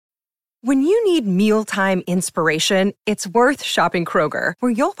When you need mealtime inspiration, it's worth shopping Kroger,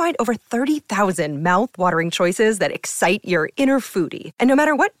 where you'll find over 30,000 mouth-watering choices that excite your inner foodie. And no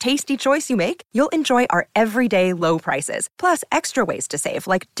matter what tasty choice you make, you'll enjoy our everyday low prices, plus extra ways to save,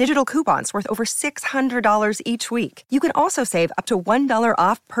 like digital coupons worth over $600 each week. You can also save up to $1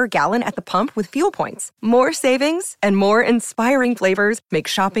 off per gallon at the pump with fuel points. More savings and more inspiring flavors make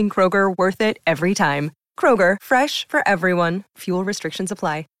shopping Kroger worth it every time. Kroger, fresh for everyone. Fuel restrictions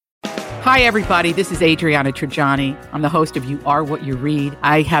apply. Hi, everybody. This is Adriana Trajani. I'm the host of You Are What You Read.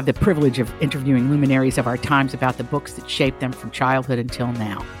 I have the privilege of interviewing luminaries of our times about the books that shaped them from childhood until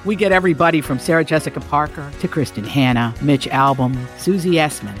now. We get everybody from Sarah Jessica Parker to Kristen Hanna, Mitch Albom, Susie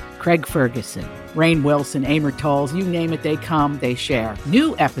Essman, Craig Ferguson, Rainn Wilson, Amor Tolls, you name it, they come, they share.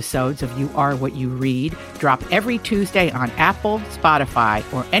 New episodes of You Are What You Read drop every Tuesday on Apple, Spotify,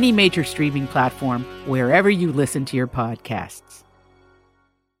 or any major streaming platform wherever you listen to your podcasts.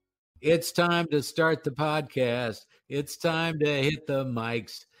 It's time to start the podcast. It's time to hit the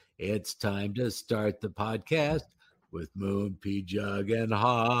mics. It's time to start the podcast with Moon, P-Jug, and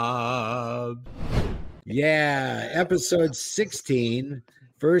Hob. Yeah, episode 16.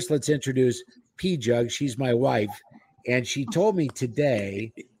 First, let's introduce P-Jug. She's my wife, and she told me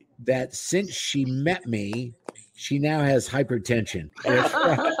today that since she met me, she now has hypertension.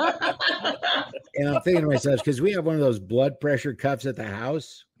 And I'm thinking to myself, because we have one of those blood pressure cuffs at the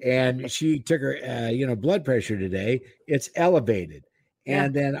house, and she took her, blood pressure today. It's elevated.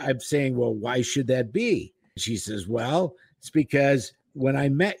 And then I'm saying, well, why should that be? She says, well, it's because when I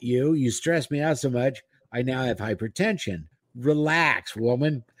met you, you stressed me out so much, I now have hypertension. Relax,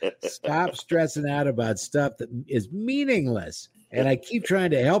 woman. Stop stressing out about stuff that is meaningless. And I keep trying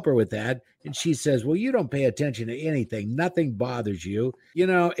to help her with that. And she says, well, you don't pay attention to anything. Nothing bothers you. You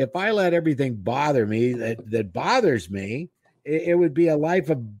know, if I let everything bother me that bothers me, it would be a life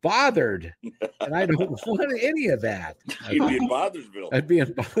of bothered. And I don't want any of that. You'd be in Bothersville. I'd be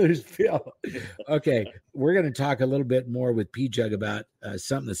in Bothersville. Okay. We're going to talk a little bit more with P-Jug about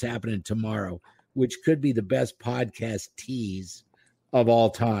something that's happening tomorrow, which could be the best podcast tease of all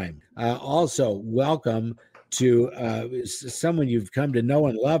time. Also, welcome to someone you've come to know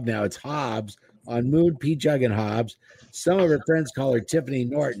and love now. It's Hobbs on Moon, P-Jug, and Hobbs. Some of her friends call her Tiffany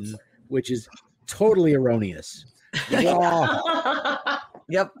Norton, which is totally erroneous. Yep.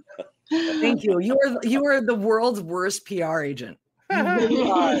 Thank you. You are the world's worst PR agent. You really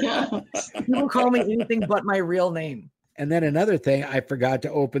are. People call me anything but my real name. And then another thing, I forgot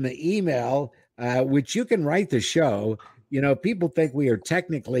to open the email, which you can write the show. You know, people think we are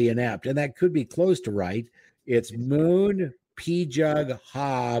technically inept, and that could be close to right. It's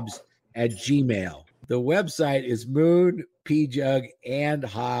moonpjughobbs@gmail. The website is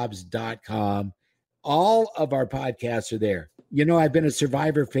moonpjugandhobbs.com. All of our podcasts are there. You know, I've been a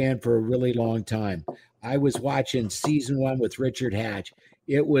Survivor fan for a really long time. I was watching season 1 with Richard Hatch.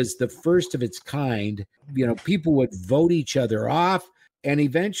 It was the first of its kind. You know, people would vote each other off, and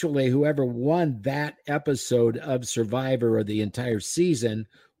eventually whoever won that episode of Survivor or the entire season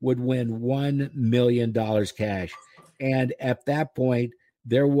would win $1 million cash. And at that point,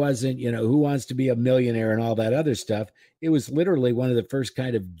 there wasn't, Who Wants to Be a Millionaire and all that other stuff. It was literally one of the first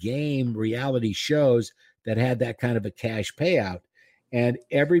kind of game reality shows that had that kind of a cash payout. And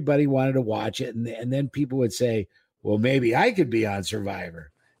everybody wanted to watch it. And then people would say, well, maybe I could be on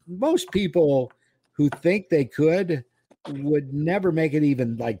Survivor. Most people who think they could would never make it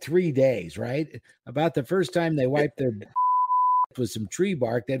even like 3 days, right? About the first time they wiped their with some tree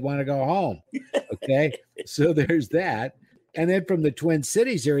bark, they'd want to go home. Okay. So there's that. And then from the Twin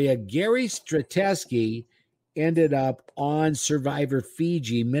Cities area, Gary Strateski ended up on Survivor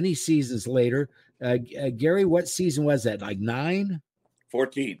Fiji many seasons later. Gary, what season was that? Like 9?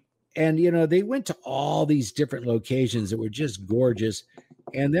 14. And, they went to all these different locations that were just gorgeous.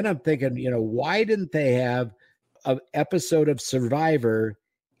 And then I'm thinking, why didn't they have an episode of Survivor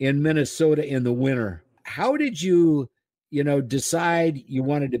in Minnesota in the winter? How did you decide you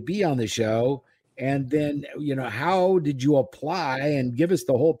wanted to be on the show? And then, how did you apply, and give us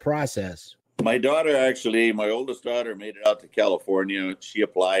the whole process? My oldest daughter made it out to California. She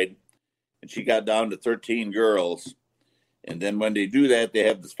applied and she got down to 13 girls. And then when they do that, they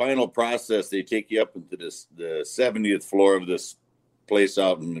have this final process. They take you up into the 70th floor of this place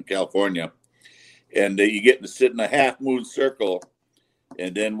out in California. And you get to sit in a half moon circle.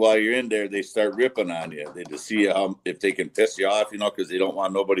 And then while you're in there, they start ripping on you. They just see if they can piss you off, because they don't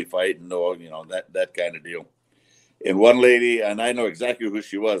want nobody fighting, that kind of deal. And one lady, and I know exactly who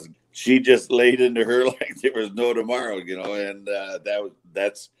she was, she just laid into her like there was no tomorrow, and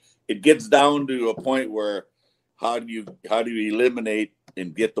it gets down to a point where how do you eliminate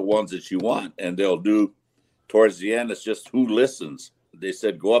and get the ones that you want. And they'll do towards the end, it's just who listens. They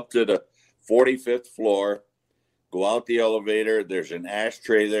said, go up to the 45th floor, go out the elevator. There's an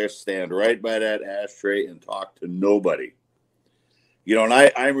ashtray there. Stand right by that ashtray and talk to nobody. You know, and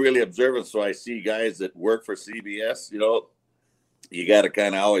I'm really observant, so I see guys that work for CBS, you know, you got to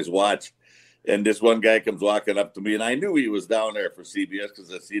kind of always watch. And this one guy comes walking up to me, and I knew he was down there for CBS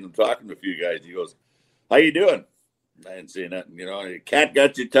because I seen him talking to a few guys. He goes, how you doing? I didn't say nothing, you know. Cat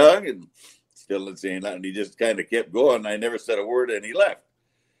got your tongue, and still didn't say nothing. He just kind of kept going. I never said a word, and he left.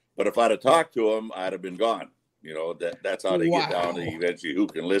 But if I'd have talked to him, I'd have been gone. You know, that's how they get down to eventually who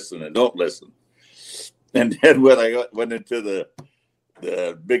can listen and don't listen. And then when I went into the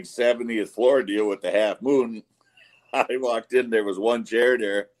big 70th floor deal with the Half Moon, I walked in, there was one chair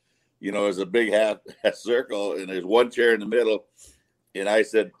there. You know, there's a big half circle, and there's one chair in the middle. And I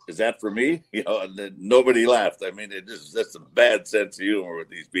said, is that for me? You know, and then nobody laughed. I mean, that's a bad sense of humor with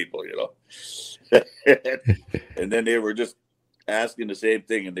these people, you know. And then they were just asking the same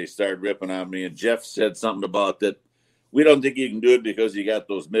thing, and they started ripping on me. And Jeff said something about that. We don't think you can do it because you got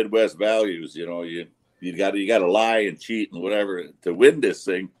those Midwest values. You know, you got to lie and cheat and whatever to win this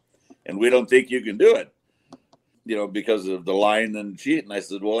thing. And we don't think you can do it. You know, because of the lying and cheating. I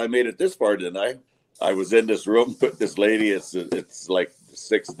said, well, I made it this far, didn't I? I was in this room with this lady. It's like the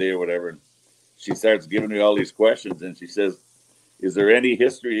 6th day or whatever. And she starts giving me all these questions. And she says, is there any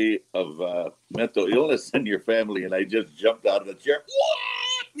history of mental illness in your family? And I just jumped out of the chair.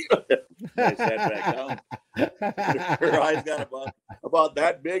 What? I sat back down. Her eyes got about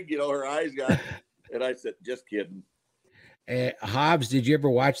that big, you know, her eyes got. And I said, just kidding. Hobbs, did you ever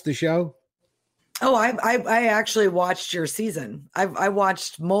watch the show? Oh, I actually watched your season. I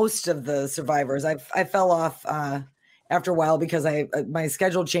watched most of the Survivors. I fell off after a while because my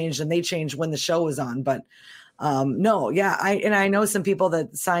schedule changed and they changed when the show was on. But no, yeah, I know some people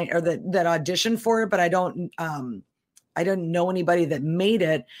that signed or that auditioned for it, but I didn't know anybody that made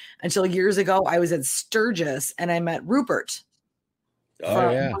it until years ago. I was at Sturgis and I met Rupert.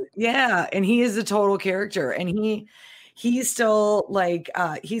 Oh, yeah, and he is a total character, and he's still like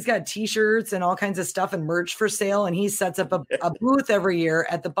he's got t-shirts and all kinds of stuff and merch for sale, and he sets up a booth every year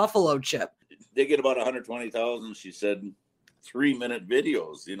at the Buffalo Chip. They get about 120,000, she said, 3-minute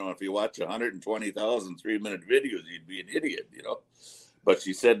videos. You know, if you watch 120,000 3-minute videos, you'd be an idiot, you know. But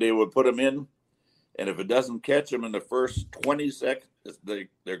she said they would put them in, and if it doesn't catch them in the first 20 seconds,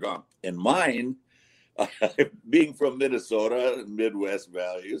 they're gone. And mine, being from Minnesota and Midwest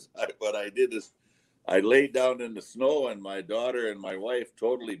values, what I did is I laid down in the snow, and my daughter and my wife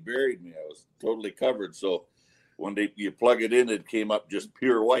totally buried me. I was totally covered. So when you plug it in, it came up just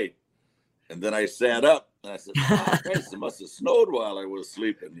pure white. And then I sat up, and I said, oh, Christ, it must have snowed while I was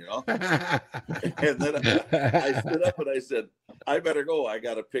sleeping, you know. And then I stood up, and I said, I better go. I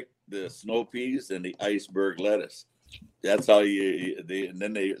got to pick the snow peas and the iceberg lettuce. That's how they'll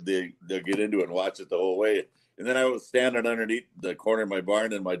get into it and watch it the whole way. And then I was standing underneath the corner of my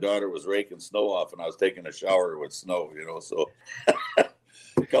barn, and my daughter was raking snow off, and I was taking a shower with snow, you know. So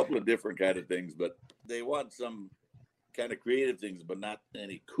a couple of different kind of things, but they want some kind of creative things, but not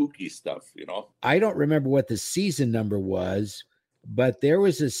any kooky stuff, you know. I don't remember what the season number was, but there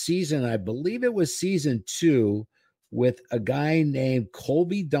was a season, I believe it was season 2, with a guy named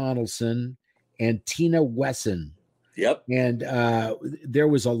Colby Donaldson and Tina Wesson. Yep. And there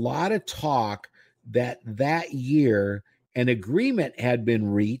was a lot of talk that year an agreement had been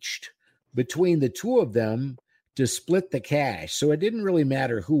reached between the two of them to split the cash. So it didn't really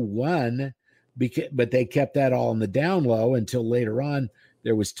matter who won, but they kept that all in the down low until later on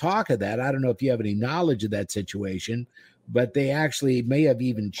there was talk of that. I don't know if you have any knowledge of that situation, but they actually may have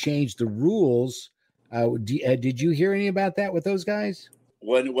even changed the rules. Did you hear any about that with those guys?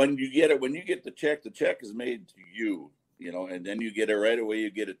 When you get the check is made to you, you know, and then you get it right away.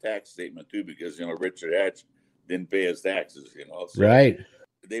 You get a tax statement too, because, you know, Richard Hatch didn't pay his taxes, you know. So right.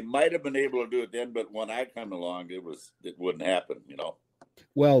 They might have been able to do it then, but when I come along, it wouldn't happen, you know.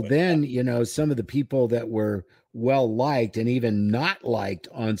 Well, then, you know, some of the people that were well liked and even not liked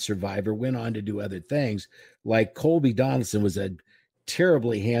on Survivor went on to do other things. Like Colby Donaldson was a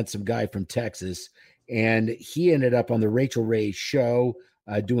terribly handsome guy from Texas, and he ended up on the Rachel Ray show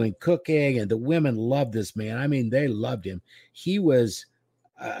doing cooking, and the women loved this man. I mean, they loved him. He was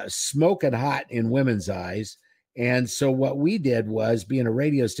smoking hot in women's eyes. And so what we did was, being a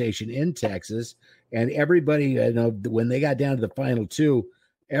radio station in Texas, and everybody, you know, when they got down to the final 2,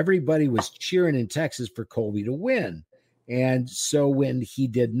 everybody was cheering in Texas for Colby to win. And so when he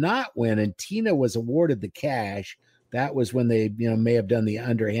did not win and Tina was awarded the cash, that was when they, you know, may have done the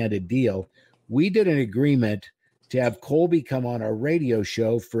underhanded deal. We did an agreement to have Colby come on our radio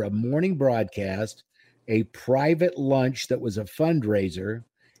show for a morning broadcast, a private lunch that was a fundraiser,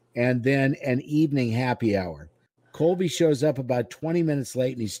 and then an evening happy hour. Colby shows up about 20 minutes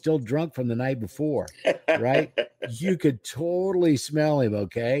late and he's still drunk from the night before, right? You could totally smell him,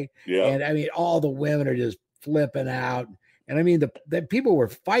 okay? Yeah. And I mean, all the women are just flipping out. And I mean, the people were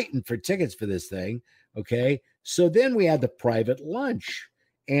fighting for tickets for this thing, okay? So then we had the private lunch.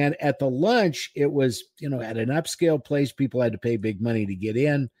 And at the lunch, it was, at an upscale place, people had to pay big money to get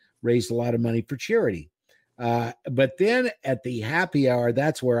in, raised a lot of money for charity. But then at the happy hour,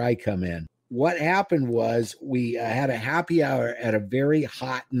 that's where I come in. What happened was we had a happy hour at a very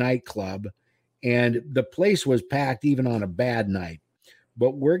hot nightclub, and the place was packed even on a bad night.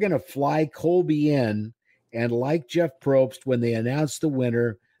 But we're going to fly Colby in, and like Jeff Probst, when they announced the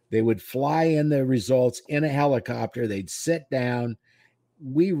winner, they would fly in the results in a helicopter. They'd sit down.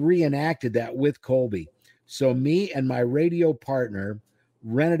 We reenacted that with Colby. So me and my radio partner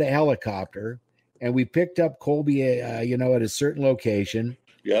rented a helicopter, and we picked up Colby, at a certain location.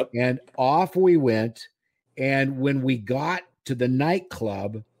 Yep. And off we went. And when we got to the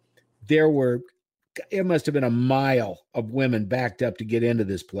nightclub, it must have been a mile of women backed up to get into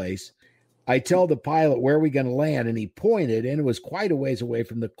this place. I tell the pilot, where are we going to land? And he pointed, and it was quite a ways away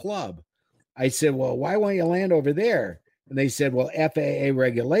from the club. I said, well, why won't you land over there? And they said, well, FAA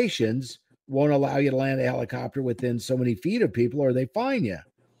regulations won't allow you to land a helicopter within so many feet of people or they fine you.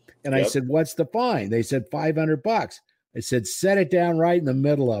 And I said, what's the fine? They said $500. I said, set it down right in the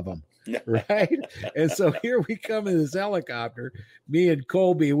middle of them. Right. And so here we come in this helicopter, me and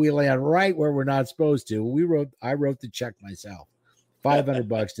Colby, we land right where we're not supposed to. I wrote the check myself,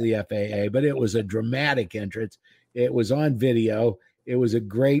 $500 to the FAA, but it was a dramatic entrance. It was on video. It was a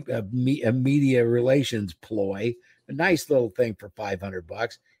great media relations ploy, a nice little thing for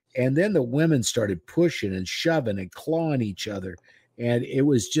 $500. And then the women started pushing and shoving and clawing each other. And it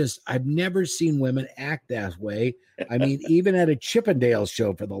was just, I've never seen women act that way. I mean, even at a Chippendales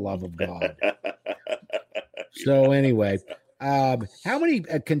show, for the love of God. So anyway, how many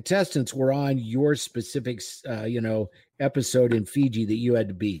contestants were on your specific, episode in Fiji that you had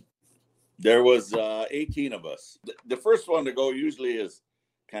to beat? There was 18 of us. The first one to go usually is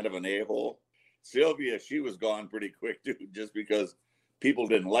kind of an a-hole. Sylvia, she was gone pretty quick too, just because people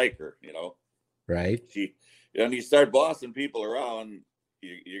didn't like her, Right. And you start bossing people around,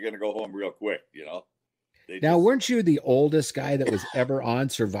 you're going to go home real quick, Now, weren't you the oldest guy that was ever on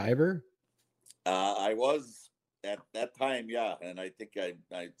Survivor? I was at that time, yeah. And I think I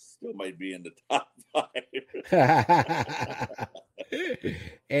still might be in the top 5.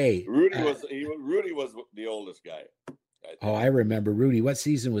 Hey. Rudy was the oldest guy. I remember Rudy. What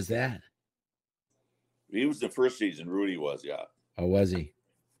season was that? He was the first season. Rudy was, yeah. Oh, was he?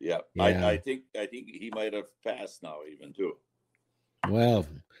 Yeah. I think he might have passed now even too. Well,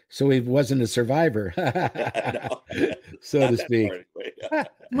 so he wasn't a survivor, so to speak.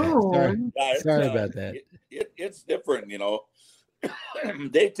 Sorry about that. It's different,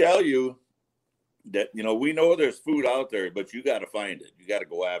 They tell you that, we know there's food out there, but you got to find it. You got to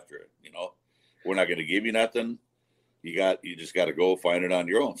go after it. We're not going to give you nothing. You just got to go find it on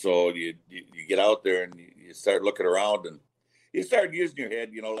your own. So you get out there and you start looking around and you start using your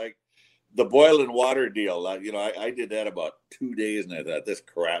head, like the boiling water deal. I did that about 2 days and I thought, this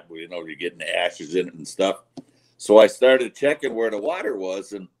crap, you're getting the ashes in it and stuff. So I started checking where the water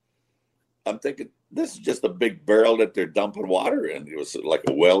was and I'm thinking, this is just a big barrel that they're dumping water in. It was like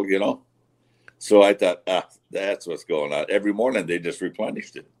a well, So I thought, that's what's going on. Every morning they just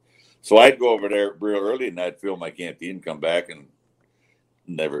replenished it. So I'd go over there real early and I'd fill my canteen, come back and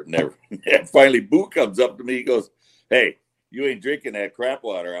never. And finally, Boo comes up to me. He goes, hey, you ain't drinking that crap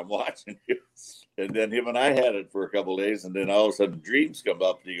water. I'm watching you. And then him and I had it for a couple of days. And then all of a sudden, Dreams come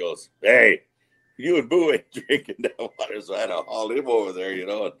up and he goes, hey, you and Boo ain't drinking that water. So I had to haul him over there,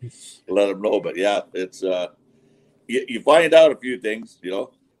 and let him know. But yeah, it's you find out a few things,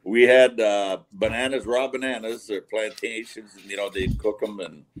 We had bananas, raw bananas, or plantations, and, they'd cook them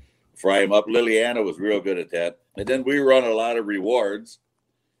and fry them up. Liliana was real good at that. And then we run a lot of rewards.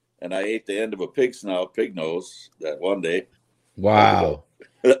 And I ate the end of a pig nose that one day. Wow.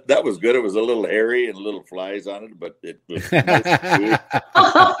 That was good. It was a little hairy and little flies on it, but it was nice.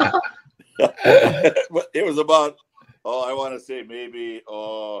 It was about, I want to say maybe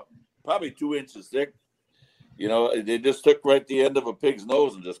probably 2 inches thick. They just took right the end of a pig's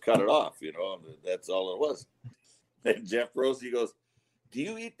nose and just cut it off, that's all it was. And Jeff Rose, he goes, do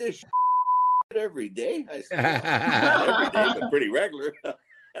you eat this every day? I said, not every day, but pretty regular.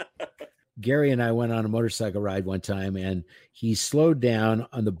 Gary and I went on a motorcycle ride one time, and he slowed down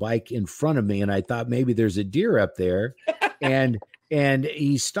on the bike in front of me, and I thought maybe there's a deer up there, and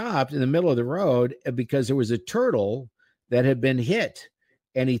he stopped in the middle of the road because there was a turtle that had been hit,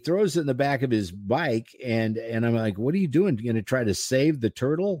 and he throws it in the back of his bike, and I'm like, "What are you doing? You going to try to save the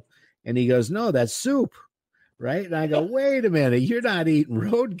turtle?" And he goes, "No, that's soup." Right. And I go, "Wait a minute, you're not eating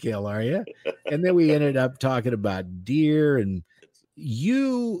roadkill, are you?" And then we ended up talking about deer, and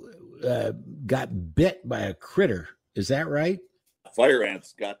you got bit by a critter. Is that right? Fire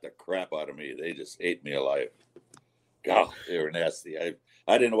ants got the crap out of me. They just ate me alive. God, they were nasty. I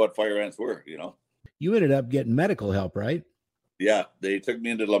didn't know what fire ants were, you know. You ended up getting medical help, right? Yeah, they took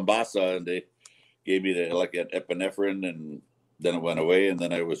me into Lambasa and they gave me an epinephrine, and then it went away. And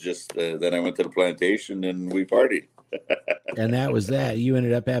then I was just then I went to the plantation and we partied. And that was that. You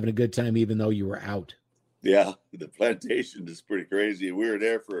ended up having a good time even though you were out. Yeah, the plantation is pretty crazy. We were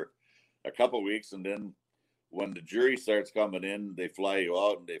there for a couple of weeks, and then when the jury starts coming in, they fly you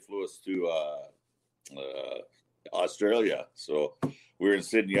out, and they flew us to Australia. So we were in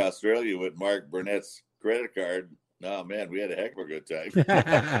Sydney, Australia with Mark Burnett's credit card. Oh man, we had a heck of a good time.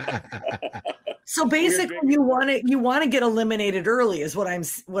 So basically, you want to get eliminated early, is what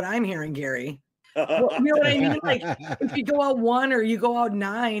I'm hearing, Gary. Well, you know what I mean? Like, if you go out 1 or you go out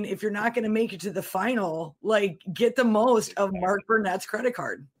 9, if you're not going to make it to the final, like, get the most of Mark Burnett's credit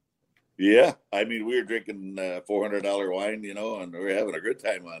card. Yeah, I mean, we were drinking $400 wine, you know, and we were having a good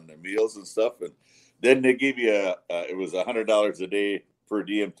time on the meals and stuff. And then they give you it was $100 a day per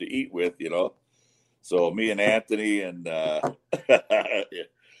diem to eat with, you know. So me and Anthony and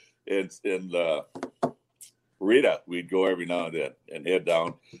Rita, we'd go every now and then and head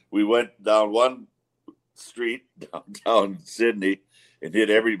down. We went down one street downtown Sydney and hit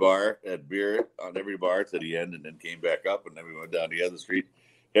every bar, had beer on every bar to the end, and then came back up, and then we went down the other street.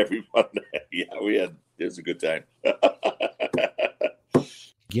 Everyone, yeah, it was a good time.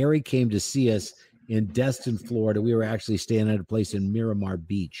 Gary came to see us in Destin, Florida. We were actually staying at a place in Miramar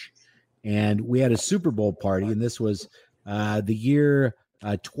Beach, and we had a Super Bowl party, and this was the year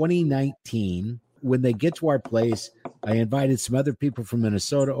 2019. When they get to our place, I invited some other people from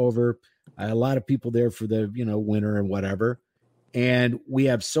Minnesota over, a lot of people there for the, winter and whatever. And we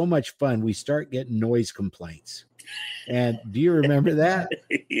have so much fun. We start getting noise complaints. And do you remember that?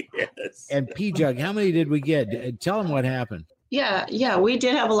 Yes. And P-Jug, how many did we get? Tell them what happened. Yeah, we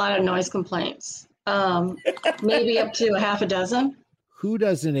did have a lot of noise complaints. Maybe up to a half a dozen. Who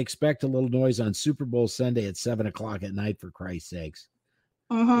doesn't expect a little noise on Super Bowl Sunday at 7:00 at night, for Christ's sakes?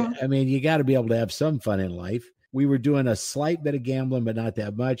 Mm-hmm. I mean, you got to be able to have some fun in life. We were doing a slight bit of gambling, but not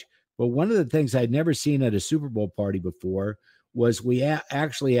that much. But one of the things I'd never seen at a Super Bowl party before was we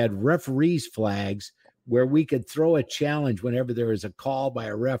actually had referees' flags where we could throw a challenge whenever there was a call by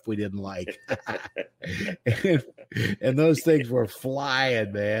a ref we didn't like. and those things were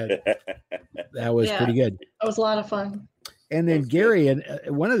flying, man. That was pretty good. That was a lot of fun. And then Gary, and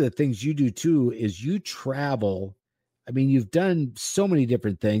one of the things you do too is you travel. I mean, you've done so many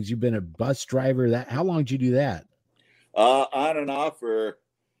different things. You've been a bus driver. How long did you do that? On and off for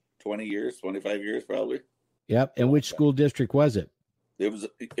 20 years, 25 years, probably. Yep. And which school district was it?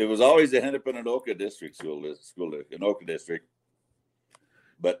 It was always the Hennepin and Oka district school in Oka district.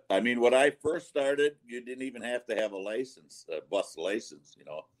 But I mean, when I first started, you didn't even have to have a license, a bus license, you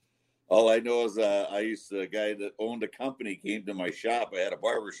know. All I know is the guy that owned a company came to my shop. I had a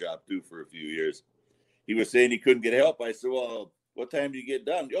barber shop too for a few years. He was saying he couldn't get help. I said, "Well, what time do you get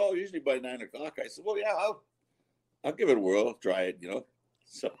done?" "Oh, usually by 9:00. I said, "Well, yeah, I'll give it a whirl, try it, you know."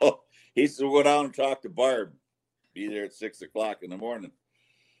 So he said, "Go down and talk to Barb. Be there at 6:00 in the morning."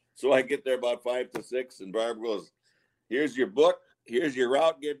 So I get there about 5 to 6, and Barb goes, "Here's your book. Here's your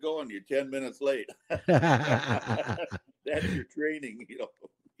route. Get going. You're 10 minutes late." That's your training, you know.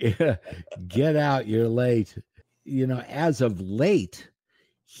 Yeah, get out. You're late. You know, as of late,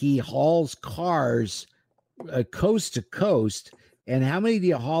 he hauls cars coast to coast. And how many do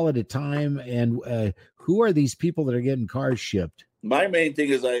you haul at a time? And who are these people that are getting cars shipped? My main thing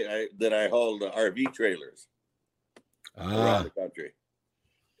is I hauled RV trailers around the country.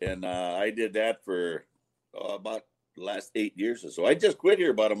 And I did that for about the last 8 years or so. I just quit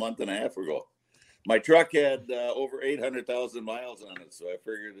here about a month and a half ago. My truck had over 800,000 miles on it, so I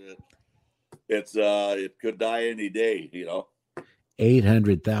figured it could die any day, you know.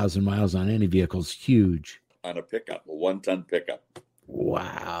 800,000 miles on any vehicle is huge. On a pickup, a 1-ton pickup.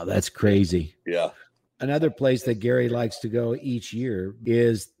 Wow, that's crazy. Yeah. Another place that Gary likes to go each year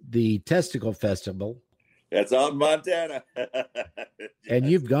is the Testicle Festival. That's out in Montana. And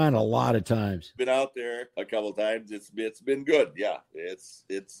you've gone a lot of times. Been out there a couple of times. It's been good. Yeah, it's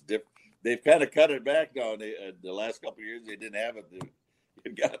different. they've kind of cut it back now. The last couple of years they didn't have it.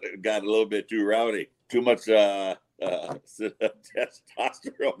 It got a little bit too rowdy, too much testosterone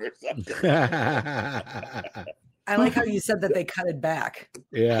or something. I like how you said that they cut it back.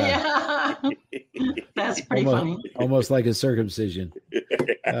 Yeah. That's pretty funny. Almost like a circumcision.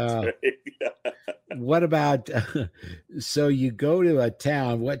 Right. What about, so you go to a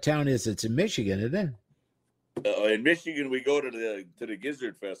town, what town is it? It's in Michigan, isn't it? In Michigan, we go to the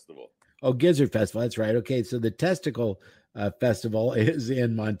Gizzard Festival. Oh, Gizzard Festival. That's right. Okay. So the Testicle Festival is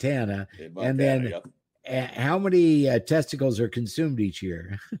in Montana. And then how many testicles are consumed each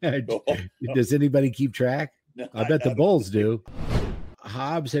year? Does anybody keep track? I bet the Bulls do.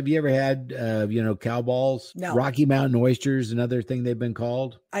 Hobbs, have you ever had, cow balls? No. Rocky Mountain oysters, another thing they've been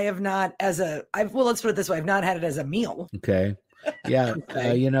called? I have not well, let's put it this way. I've not had it as a meal. Okay. Yeah.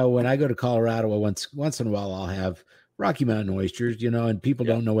 When I go to Colorado, once in a while, I'll have Rocky Mountain oysters, and people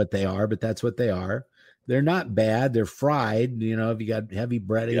don't know what they are, but that's what they are. They're not bad. They're fried. If you got heavy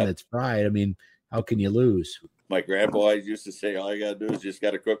breading that's fried, I mean, how can you lose? My grandpa always used to say, all you got to do is just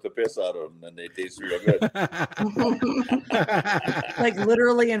got to cook the piss out of them, and they taste real good. Like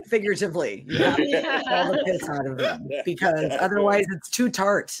literally and figuratively. You have to cook all the piss out of them because otherwise it's too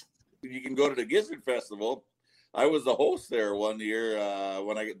tart. You can go to the Gizzard Festival. I was the host there one year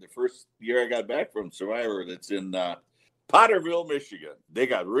the first year I got back from Survivor. That's in Potterville, Michigan. They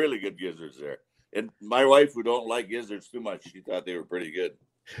got really good gizzards there. And my wife, who don't like gizzards too much, she thought they were pretty good.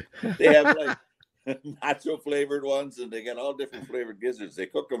 They have like nacho flavored ones, and they got all different flavored gizzards. They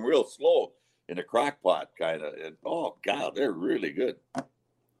cook them real slow in a crock pot kind of. And oh God, they're really good.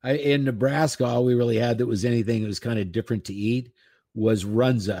 In Nebraska, all we really had that was anything that was kind of different to eat was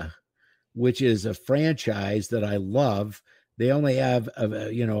Runza, which is a franchise that I love. They only have,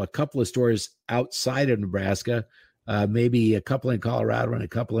 a couple of stores outside of Nebraska, maybe a couple in Colorado and a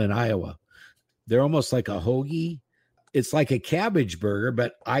couple in Iowa. They're almost like a hoagie. It's like a cabbage burger,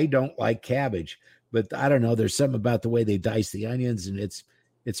 but I don't like cabbage. But I don't know. There's something about the way they dice the onions, and it's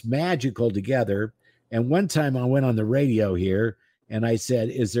magical together. And one time I went on the radio here, and I said,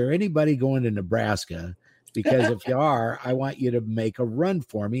 is there anybody going to Nebraska? Because if you are, I want you to make a run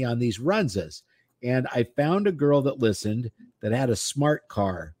for me on these Runzas. And I found a girl that listened that had a smart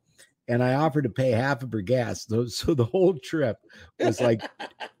car, and I offered to pay half of her gas. So the whole trip was like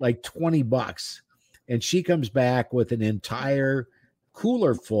 $20. And she comes back with an entire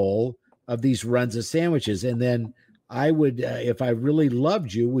cooler full of these Runza sandwiches. And then I would, if I really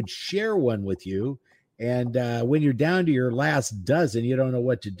loved you, would share one with you. And when you're down to your last dozen, you don't know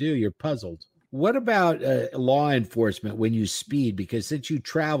what to do. You're puzzled. What about law enforcement when you speed? Because since you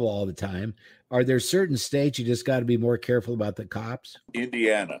travel all the time, are there certain states you just got to be more careful about the cops?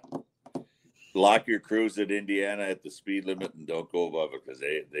 Indiana. Lock your cruise at Indiana at the speed limit and don't go above it, because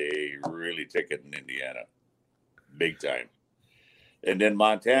they really ticket in Indiana. Big time. And then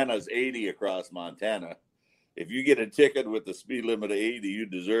Montana's 80 across Montana. If you get a ticket with the speed limit of 80, you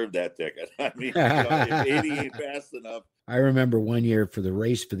deserve that ticket. I mean, if 80 ain't fast enough. I remember one year for the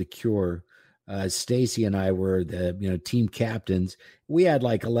Race for the Cure, Stacy and I were the team captains. We had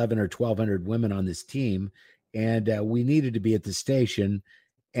like 11 or 1,200 women on this team, and we needed to be at the station,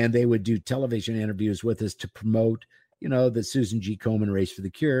 and they would do television interviews with us to promote, the Susan G. Komen Race for the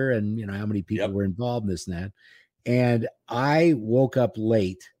Cure, and how many people were involved in this and that. And I woke up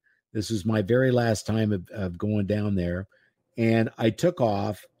late. This was my very last time of going down there, and I took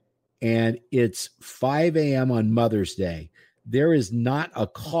off, and it's 5 a.m. on Mother's Day. There is not a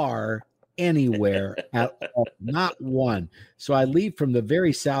car anywhere at all, not one. So I leave from the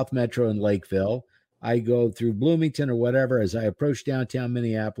very South Metro in Lakeville. I go through Bloomington or whatever. As I approach downtown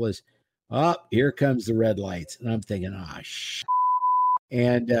Minneapolis, here comes the red lights. And I'm thinking, shit.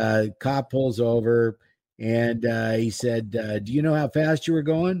 And cop pulls over, and he said, do you know how fast you were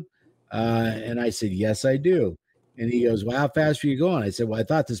going? And I said, yes, I do. And he goes, well, how fast were you going? I said, well, I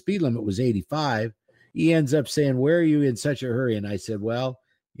thought the speed limit was 85. He ends up saying, where are you in such a hurry? And I said, well,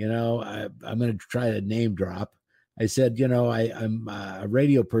 I'm going to try to name drop. I said, I'm a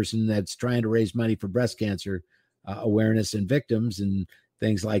radio person that's trying to raise money for breast cancer awareness and victims and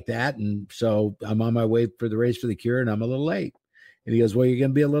things like that. And so I'm on my way for the Race for the Cure, and I'm a little late. And he goes, well, you're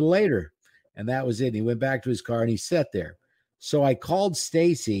going to be a little later. And that was it. And he went back to his car and he sat there. So I called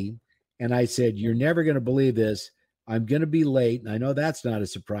Stacy and I said, you're never going to believe this. I'm going to be late. And I know that's not a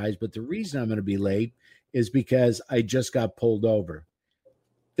surprise, but the reason I'm going to be late is because I just got pulled over.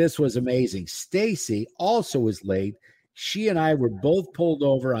 This was amazing. Stacy also was late. She and I were both pulled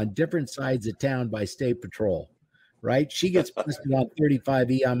over on different sides of town by State Patrol, right? She gets busted on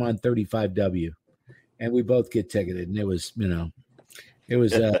 35E. I'm on 35W. And we both get ticketed. And it was, It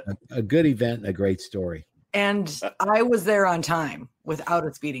was a good event and a great story. And I was there on time without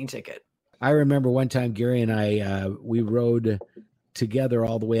a speeding ticket. I remember one time Gary and I, we rode together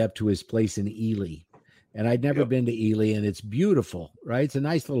all the way up to his place in Ely. And I'd never been to Ely, and it's beautiful, right? It's a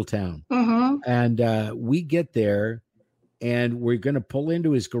nice little town. Mm-hmm. And we get there, and we're going to pull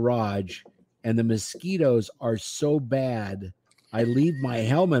into his garage, and the mosquitoes are so bad. I leave my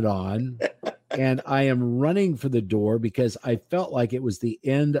helmet on, and I am running for the door because I felt like it was the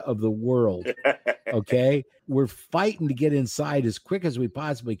end of the world. Okay? We're fighting to get inside as quick as we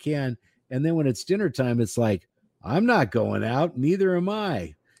possibly can. And then when it's dinner time, it's like, I'm not going out. Neither am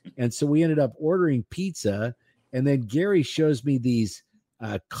I. And so we ended up ordering pizza. And then Gary shows me these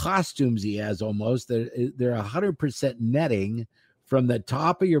costumes he has almost. They're 100% netting from the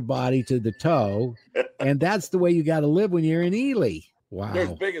top of your body to the toe. And that's the way you got to live when you're in Ely. Wow. They're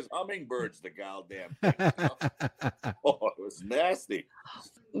as big as hummingbirds, the goddamn thing. Oh, it was nasty.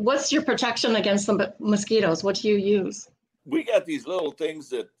 What's your protection against the mosquitoes? What do you use? We got these little things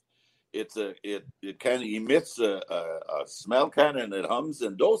that it kind of emits a smell kind of, and it hums,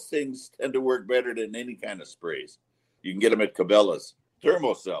 and those things tend to work better than any kind of sprays. You can get them at Cabela's.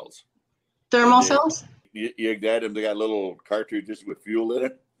 Thermocells. Thermocells? You got them, they got little cartridges with fuel in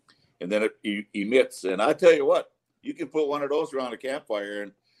it, and then it emits. And I tell you what, you can put one of those around a campfire,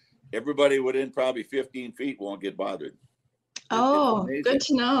 and everybody within probably 15 feet won't get bothered. Oh, good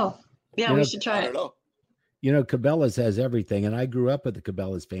to know. Yeah, we should try it. You know, Cabela's has everything, and I grew up with the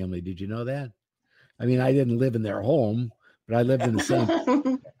Cabela's family. Did you know that? I mean, I didn't live in their home, but I lived in the same.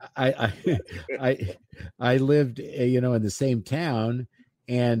 I lived, in the same town,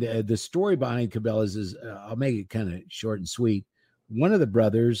 and the story behind Cabela's is, I'll make it kind of short and sweet. One of the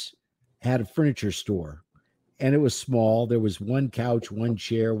brothers had a furniture store, and it was small. There was one couch, one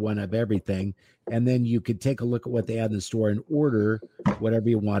chair, one of everything, and then you could take a look at what they had in the store and order whatever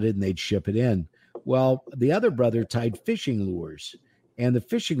you wanted, and they'd ship it in. Well, the other brother tied fishing lures, and the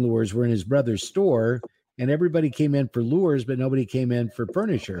fishing lures were in his brother's store, and everybody came in for lures, but nobody came in for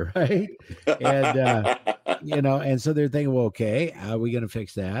furniture, right? And, and so they're thinking, well, okay, how are we going to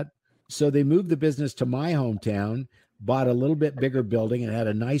fix that? So they moved the business to my hometown, bought a little bit bigger building, and had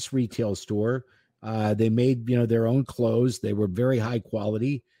a nice retail store. They made, their own clothes. They were very high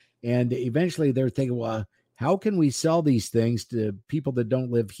quality. And eventually they're thinking, well, how can we sell these things to people that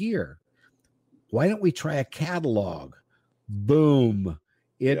don't live here? Why don't we try a catalog? Boom.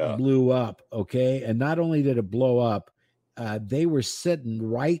 It blew up. Okay. And not only did it blow up, they were sitting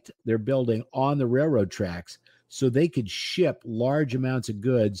their building on the railroad tracks, so they could ship large amounts of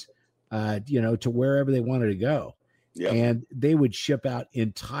goods, to wherever they wanted to go. Yeah. And they would ship out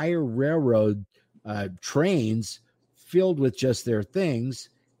entire railroad trains filled with just their things.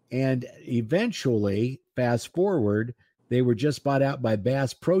 And eventually, fast forward, they were just bought out by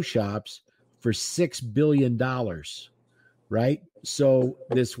Bass Pro Shops for $6 billion, right? So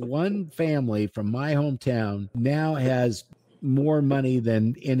this one family from my hometown now has more money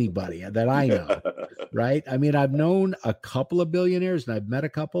than anybody that I know, right? I mean, I've known a couple of billionaires and I've met a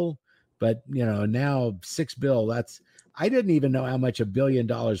couple, but, now $6 billion, I didn't even know how much $1 billion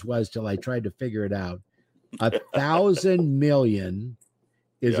was till I tried to figure it out. 1,000 million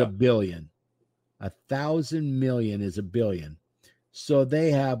is $1 billion. 1,000 million is $1 billion. So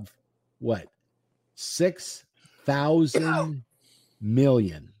they have what? 6,000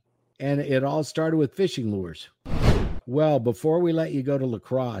 million. And it all started with fishing lures. Well, before we let you go to La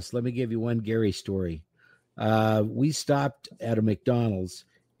Crosse, let me give you one Gary story. We stopped at a McDonald's,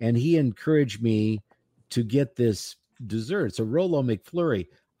 and he encouraged me to get this dessert. It's a Rolo McFlurry.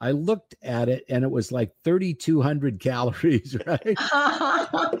 I looked at it, and it was like 3,200 calories, right?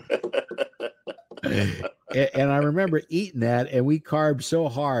 And I remember eating that, and we carved so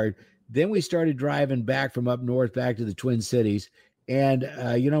hard. Then we started driving back from up north back to the Twin Cities. And,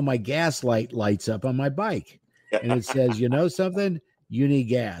 my gas light lights up on my bike. And it says, something? You need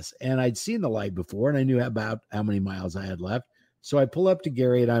gas. And I'd seen the light before, and I knew about how many miles I had left. So I pull up to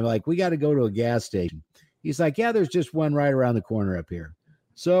Gary, and I'm like, we got to go to a gas station. He's like, yeah, there's just one right around the corner up here.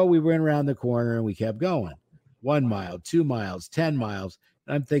 So we went around the corner, and we kept going. 1 mile, 2 miles, 10 miles.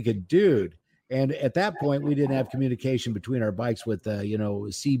 And I'm thinking, dude. And at that point, we didn't have communication between our bikes with,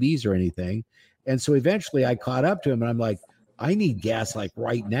 CBs or anything. And so eventually I caught up to him, and I'm like, I need gas like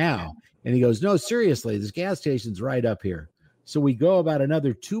right now. And he goes, no, seriously, this gas station's right up here. So we go about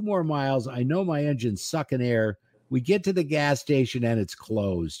another 2 more miles. I know my engine's sucking air. We get to the gas station, and it's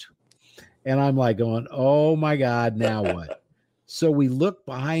closed. And I'm like going, oh my God, now what? So we look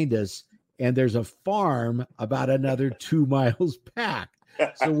behind us, and there's a farm about another 2 miles back.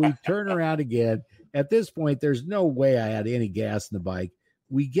 So we turn around again. At this point, there's no way I had any gas in the bike.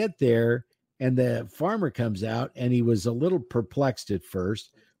 We get there, and the farmer comes out, and he was a little perplexed at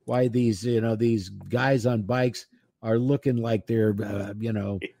first why these guys on bikes are looking like they're,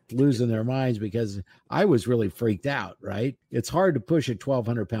 losing their minds, because I was really freaked out, right? It's hard to push a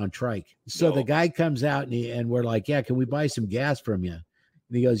 1,200-pound trike. So the guy comes out, and we're like, yeah, can we buy some gas from you? And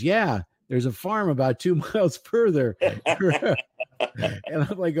he goes, yeah, there's a farm about 2 miles further. And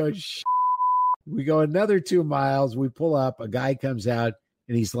I'm like, oh, we go another 2 miles. We pull up. A guy comes out,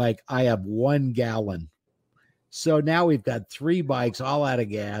 and he's like, I have 1 gallon. So now we've got 3 bikes all out of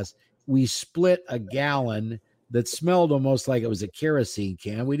gas. We split a gallon that smelled almost like it was a kerosene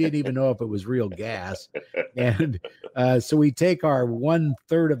can. We didn't even know if it was real gas. And so we take our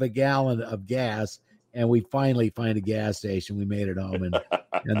 1/3 of a gallon of gas, and we finally find a gas station. We made it home, and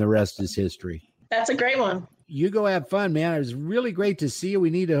the rest is history. That's a great one. You go have fun, man. It was really great to see you. We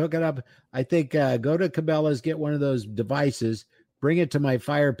need to hook it up. I think go to Cabela's, get one of those devices, bring it to my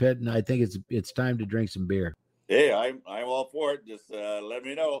fire pit, and I think it's time to drink some beer. Hey, I'm all for it. Just let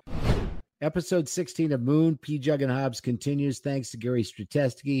me know. Episode 16 of Moon, P. Jug and Hobbs continues. Thanks to Gary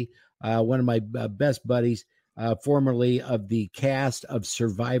Stratesky, one of my best buddies, formerly of the cast of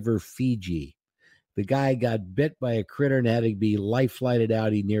Survivor Fiji. The guy got bit by a critter and had to be life flighted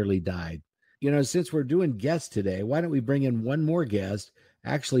out. He nearly died. Since we're doing guests today, why don't we bring in one more guest,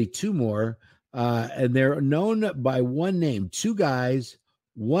 actually 2 more, and they're known by one name. 2 guys,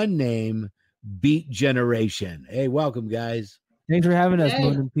 one name, Beat Generation. Hey, welcome, guys. Thanks for having us,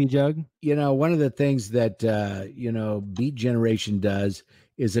 Moon and P. Jug. One of the things that, Beat Generation does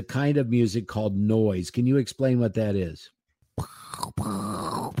is a kind of music called noise. Can you explain what that is?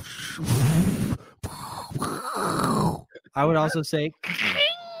 I would also say...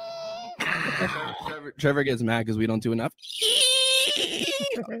 Trevor gets mad because we don't do enough.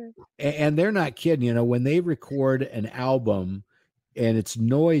 And they're not kidding. When they record an album and it's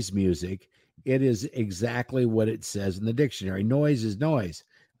noise music, it is exactly what it says in the dictionary. Noise is noise.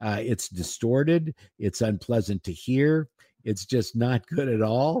 It's distorted. It's unpleasant to hear. It's just not good at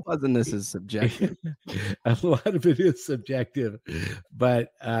all. Pleasantness is subjective. A lot of it is subjective.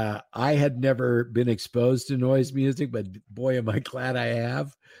 But I had never been exposed to noise music, but boy, am I glad I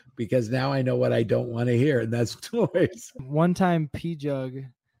have, because now I know what I don't want to hear, and that's noise. One time P. Jug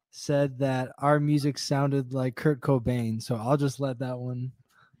said that our music sounded like Kurt Cobain, so I'll just let that one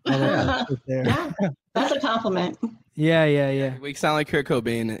there. Yeah, that's a compliment. Yeah. We sound like Kurt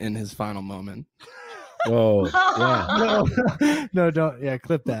Cobain in his final moment. Whoa, yeah. No, don't. Yeah,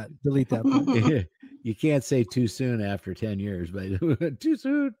 clip that. Delete that part. You can't say too soon after 10 years, but too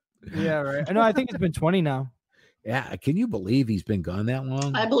soon. Yeah, right. I know. I think it's been 20 now. Yeah. Can you believe he's been gone that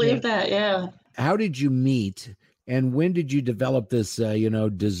long? I believe that, yeah. How did you meet, and when did you develop this,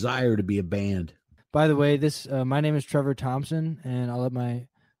 desire to be a band? By the way, my name is Trevor Thompson, and I'll let my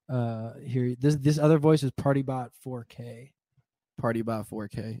hear this other voice is Partybot 4K. Partybot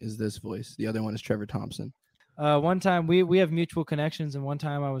 4K is this voice. The other one is Trevor Thompson. One time we have mutual connections, and one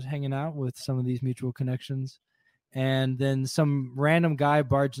time I was hanging out with some of these mutual connections, and then some random guy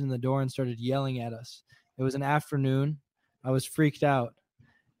barged in the door and started yelling at us. It was an afternoon. I was freaked out,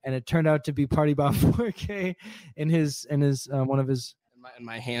 and it turned out to be Partybot 4K in his one of his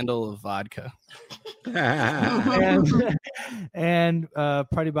my handle of vodka. and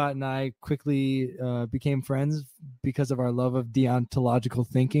Partybot and I quickly became friends because of our love of deontological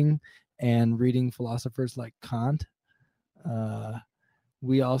thinking and reading philosophers like Kant.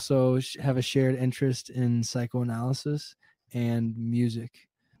 We also have a shared interest in psychoanalysis and music.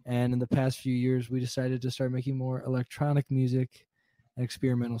 And in the past few years, we decided to start making more electronic music and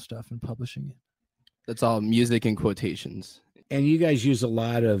experimental stuff and publishing it. That's all music in quotations. And you guys use a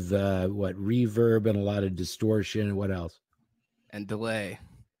lot of reverb and a lot of distortion, and what else? And delay.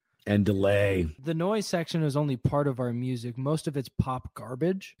 The noise section is only part of our music. Most of it's pop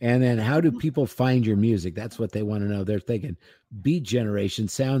garbage. And then how do people find your music? That's what they want to know. They're thinking, Beat Generation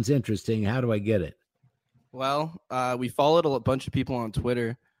sounds interesting. How do I get it? Well, we followed a bunch of people on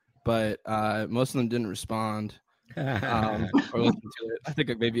Twitter, but most of them didn't respond or listen to it. I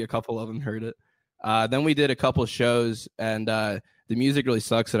think maybe a couple of them heard it. Then we did a couple shows, and the music really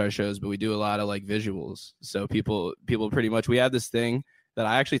sucks at our shows, but we do a lot of like visuals. So people pretty much, we have this thing that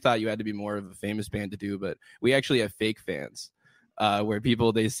I actually thought you had to be more of a famous band to do, but we actually have fake fans where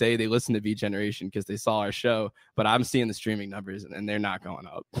people, they say they listen to Beat Generation because they saw our show, but I'm seeing the streaming numbers and they're not going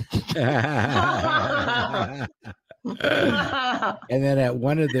up. And then at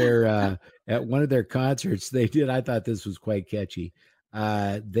one of their concerts, they did, I thought this was quite catchy.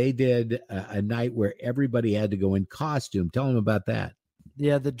 They did a night where everybody had to go in costume. Tell them about that.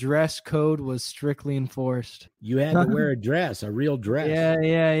 the dress code was strictly enforced. You had to wear a dress, a real dress.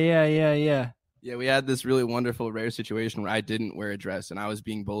 Yeah. Yeah, we had this really wonderful, rare situation where I didn't wear a dress and I was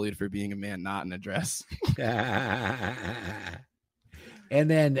being bullied for being a man not in a dress. And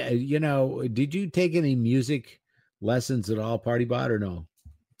then, did you take any music lessons at all, Party Bot, or no?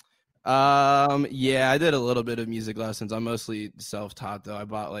 Yeah, I did a little bit of music lessons. I'm mostly self-taught, though. I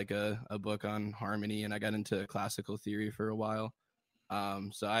bought like a book on harmony, and I got into classical theory for a while.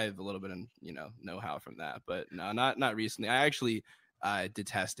 So I have a little bit of know-how from that, but no, not recently. I actually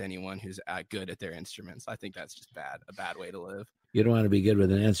detest anyone who's good at their instruments. I think that's just a bad way to live. You don't want to be good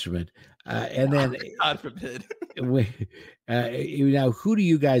with an instrument. And then, God forbid. Now, who do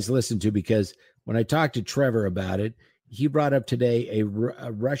you guys listen to? Because when I talked to Trevor about it, he brought up today a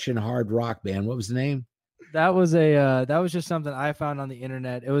Russian hard rock band. What was the name? That was just something I found on the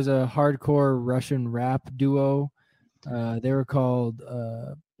internet. It was a hardcore Russian rap duo. They were called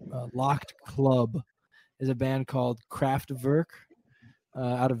Locked Club. Is a band called Kraftwerk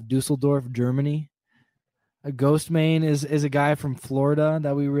out of Dusseldorf, Germany. Ghostmane is a guy from Florida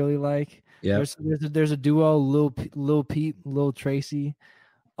that we really like. Yeah. There's a duo, Lil Peep, Lil Tracy.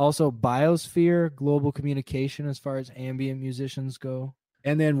 Also, Biosphere, Global Communication, as far as ambient musicians go.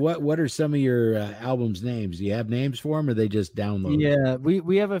 And then what are some of your albums' names? Do you have names for them, or they just download? Yeah,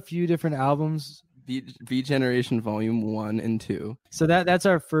 we have a few different albums. Beat Generation Volume 1 and 2. So that's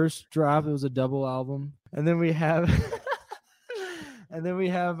our first drop. It was a double album. And then we have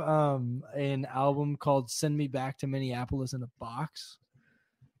an album called Send Me Back to Minneapolis in a Box.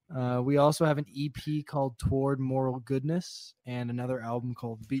 We also have an EP called Toward Moral Goodness and another album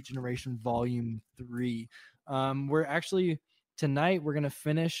called Beat Generation Volume 3. Tonight we're going to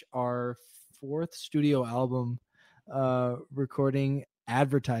finish our 4th studio album, recording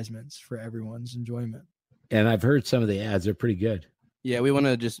advertisements for everyone's enjoyment. And I've heard some of the ads. They're pretty good. Yeah, we want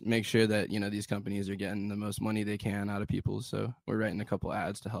to just make sure that, these companies are getting the most money they can out of people. So we're writing a couple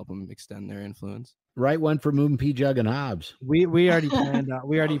ads to help them extend their influence. Write one for Moon P. Jug and Hobbs. We already planned out.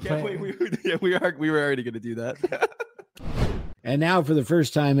 We were already going to do that. And now, for the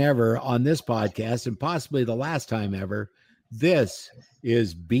first time ever on this podcast, and possibly the last time ever, this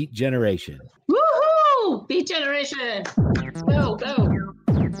is Beat Generation. Woohoo! Beat Generation. Go.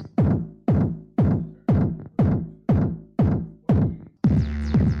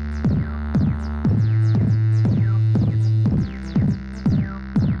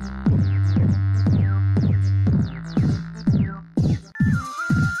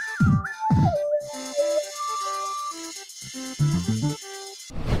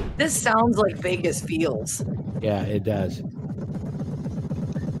 This sounds like Vegas feels. Yeah, it does.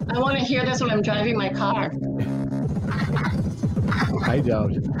 I want to hear this when I'm driving my car. I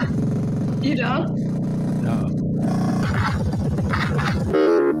don't. You don't? No.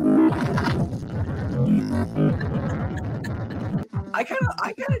 I kind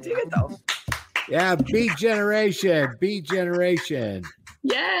of dig it though. Yeah, Beat Generation.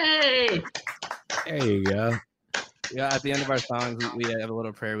 Yay! There you go. Yeah, at the end of our songs, we have a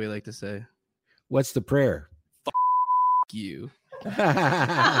little prayer we like to say. What's the prayer? You. It's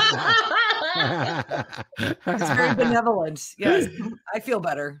very benevolent. Yes, I feel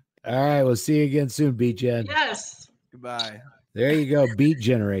better. All right, we'll see you again soon, Beat Gen. Yes. Goodbye. There you go, Beat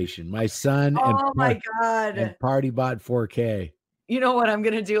Generation. My son my God. and Party Bot 4K. You know what I'm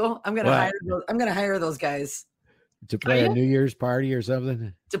gonna do? I'm gonna hire those guys To play a New Year's party or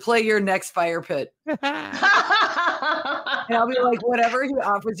something? to play your next fire pit. And I'll be like, whatever he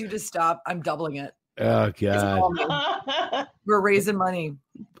offers you to stop, I'm doubling it. Oh, It's God. all me. We're raising money.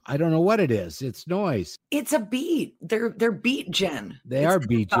 I don't know what it is. It's noise. It's a beat. They're beat gen. They are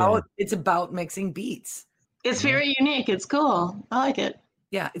beat gen. It's about mixing beats. It's very unique. It's cool. I like it.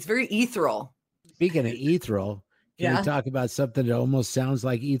 Yeah, it's very ethereal. Speaking of ethereal, can we talk about something that almost sounds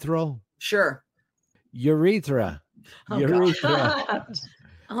like ethereal? Sure. Urethra. Oh, Urethra. God.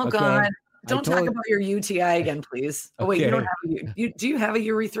 Oh, Okay. God. Don't talk about your UTI again, please. Oh, wait, you don't have do you have a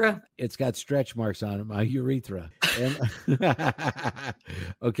urethra? It's got stretch marks on it, my urethra. And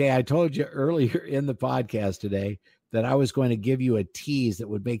okay, I told you earlier in the podcast today that I was going to give you a tease that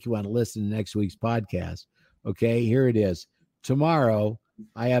would make you want to listen to next week's podcast. Okay, here it is. Tomorrow,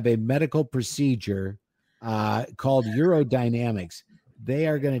 I have a medical procedure called urodynamics. They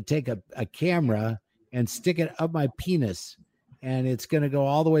are going to take a camera and stick it up my penis, and it's going to go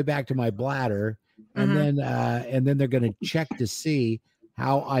all the way back to my bladder, and then they're going to check to see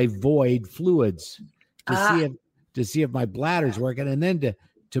how I void fluids to see if my bladder's working, and then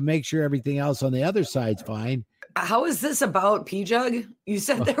to make sure everything else on the other side's fine. how is this about P-Jug? You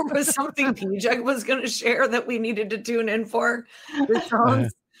said there was something P-Jug was going to share that we needed to tune in for. This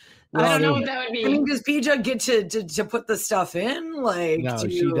sounds. I don't know what that would be. I mean, does P-Jug get to put the stuff in? Like, no,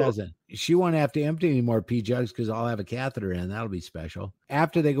 she doesn't. She won't have to empty any more P-Jugs because I'll have a catheter in. That'll be special.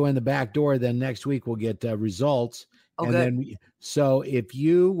 After they go in the back door, then next week we'll get results. Oh, and good. then, so if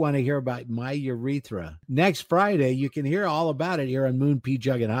you want to hear about my urethra, next Friday, you can hear all about it here on Moon,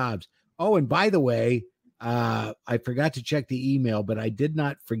 P-Jug, and Hobbs. Oh, and by the way, I forgot to check the email, but I did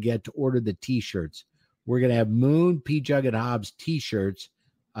not forget to order the T-shirts. We're going to have Moon, P-Jug, and Hobbs T-shirts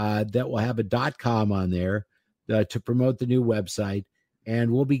that will have a .com on there to promote the new website.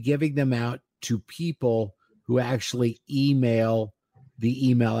 And we'll be giving them out to people who actually email the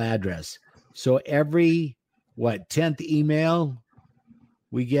email address. So every, 10th email,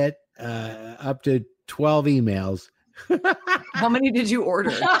 we get up to 12 emails. How many did you order?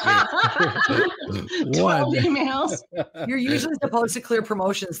 12 emails. You're usually supposed to clear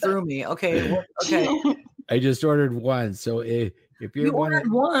promotions through me. Okay. Okay. I just ordered one. So if you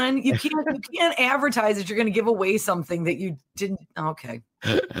ordered one, you can't advertise that you're going to give away something that you didn't. Okay.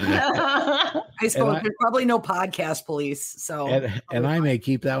 I suppose there's probably no podcast police. So and I may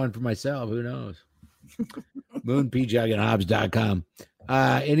keep that one for myself. Who knows? MoonPJugandHobbs.com.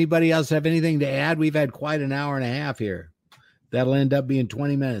 Anybody else have anything to add? We've had quite an hour and a half here. That'll end up being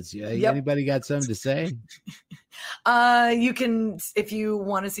 20 minutes. Yep. Anybody got something to say? You can, if you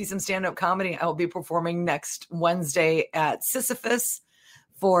want to see some stand-up comedy, I'll be performing next Wednesday at Sisyphus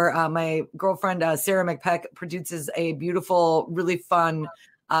for my girlfriend, Sarah McPeck, produces a beautiful, really fun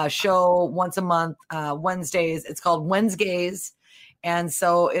show once a month, Wednesdays. It's called Wednesdays. And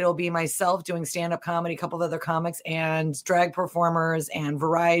so it'll be myself doing stand-up comedy, a couple of other comics and drag performers and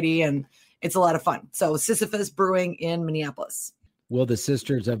variety. And it's a lot of fun. So Sisyphus Brewing in Minneapolis. Will the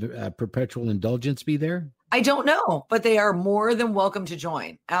Sisters of Perpetual Indulgence be there? I don't know, but they are more than welcome to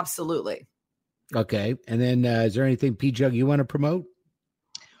join. Absolutely. Okay. And then is there anything, P-Jug, you want to promote?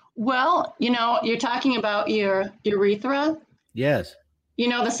 Well, you're talking about your urethra. Yes. You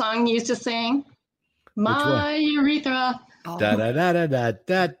know the song you used to sing? My urethra. Oh. Da da da da da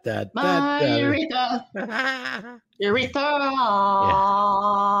da da. My urethra. Urethra. Yeah.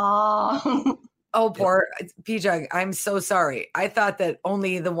 Oh, poor P-Jug. I'm so sorry. I thought that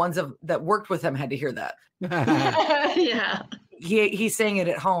only the ones that worked with him had to hear that. Yeah. He sang it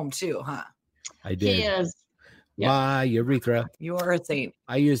at home too, huh? I did. He is. My urethra. You are a saint.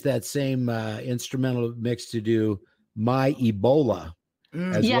 I used that same instrumental mix to do My Ebola.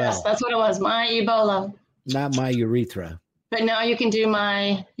 Yes, that's what it was. My Ebola. Not My Urethra. But now you can do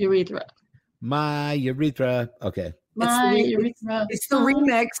My Urethra. My Urethra. Okay. My urethra. It's the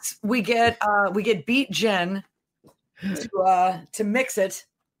remix. We get Beat Jen to mix it.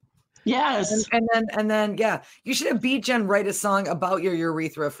 Yes. And then yeah, you should have Beat Jen write a song about your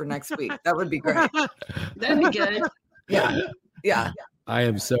urethra for next week. That would be great. That'd be good. Yeah. I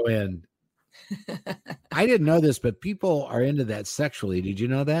am so in. I didn't know this, but people are into that sexually. Did you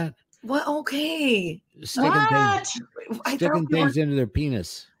know that? Well, okay. Sticking things into their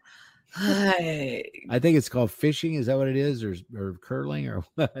penis. I think it's called fishing. Is that what it is? Or curling or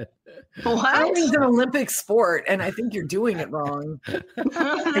what? What? It's an Olympic sport, and I think you're doing it wrong.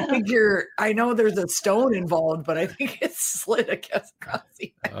 I know there's a stone involved, but I think it's slid across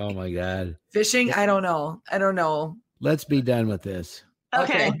the back. Oh my God. Fishing? I don't know. Let's be done with this.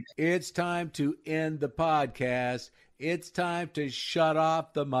 Okay. It's time to end the podcast. It's time to shut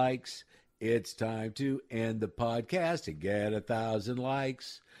off the mics. It's time to end the podcast and get 1,000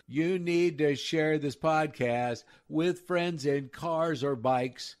 likes. You need to share this podcast with friends in cars or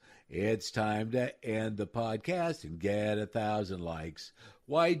bikes. It's time to end the podcast and get 1,000 likes.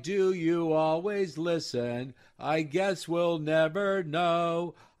 Why do you always listen? I guess we'll never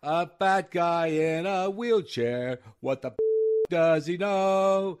know. A fat guy in a wheelchair. What the does he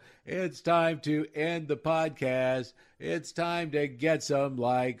know? It's time to end the podcast. It's time to get some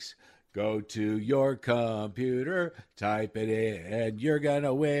likes. Go to your computer, type it in, you're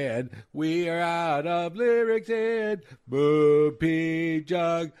gonna win. We are out of lyrics in Moon,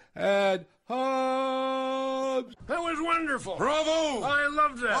 P-Jug, and Hobbs. That was wonderful. Bravo! I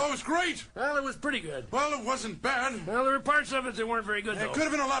loved that. Oh, it was great. Well, it was pretty good. Well, it wasn't bad. Well, there were parts of it that weren't very good, though. It could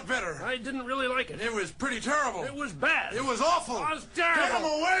have been a lot better. I didn't really like it. It was pretty terrible. It was bad. It was awful. It was terrible. Get him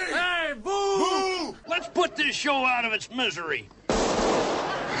away! Hey, boo! Boo! Let's put this show out of its misery.